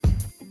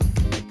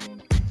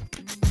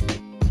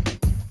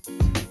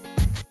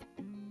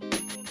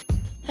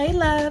Hey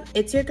love,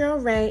 it's your girl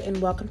Ray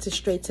and welcome to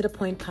Straight to the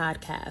Point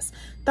podcast.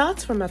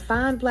 Thoughts from a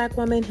fine black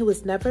woman who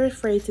is never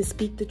afraid to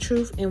speak the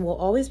truth and will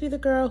always be the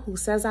girl who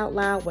says out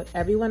loud what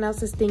everyone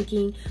else is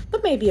thinking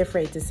but may be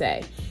afraid to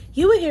say.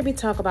 You will hear me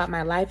talk about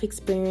my life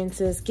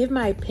experiences, give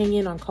my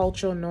opinion on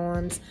cultural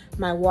norms,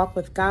 my walk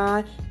with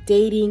God,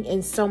 dating,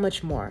 and so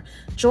much more.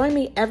 Join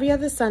me every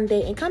other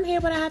Sunday and come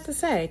hear what I have to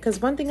say,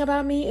 because one thing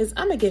about me is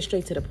I'm going to get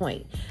straight to the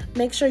point.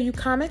 Make sure you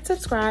comment,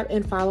 subscribe,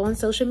 and follow on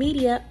social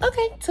media.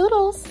 Okay,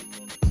 toodles.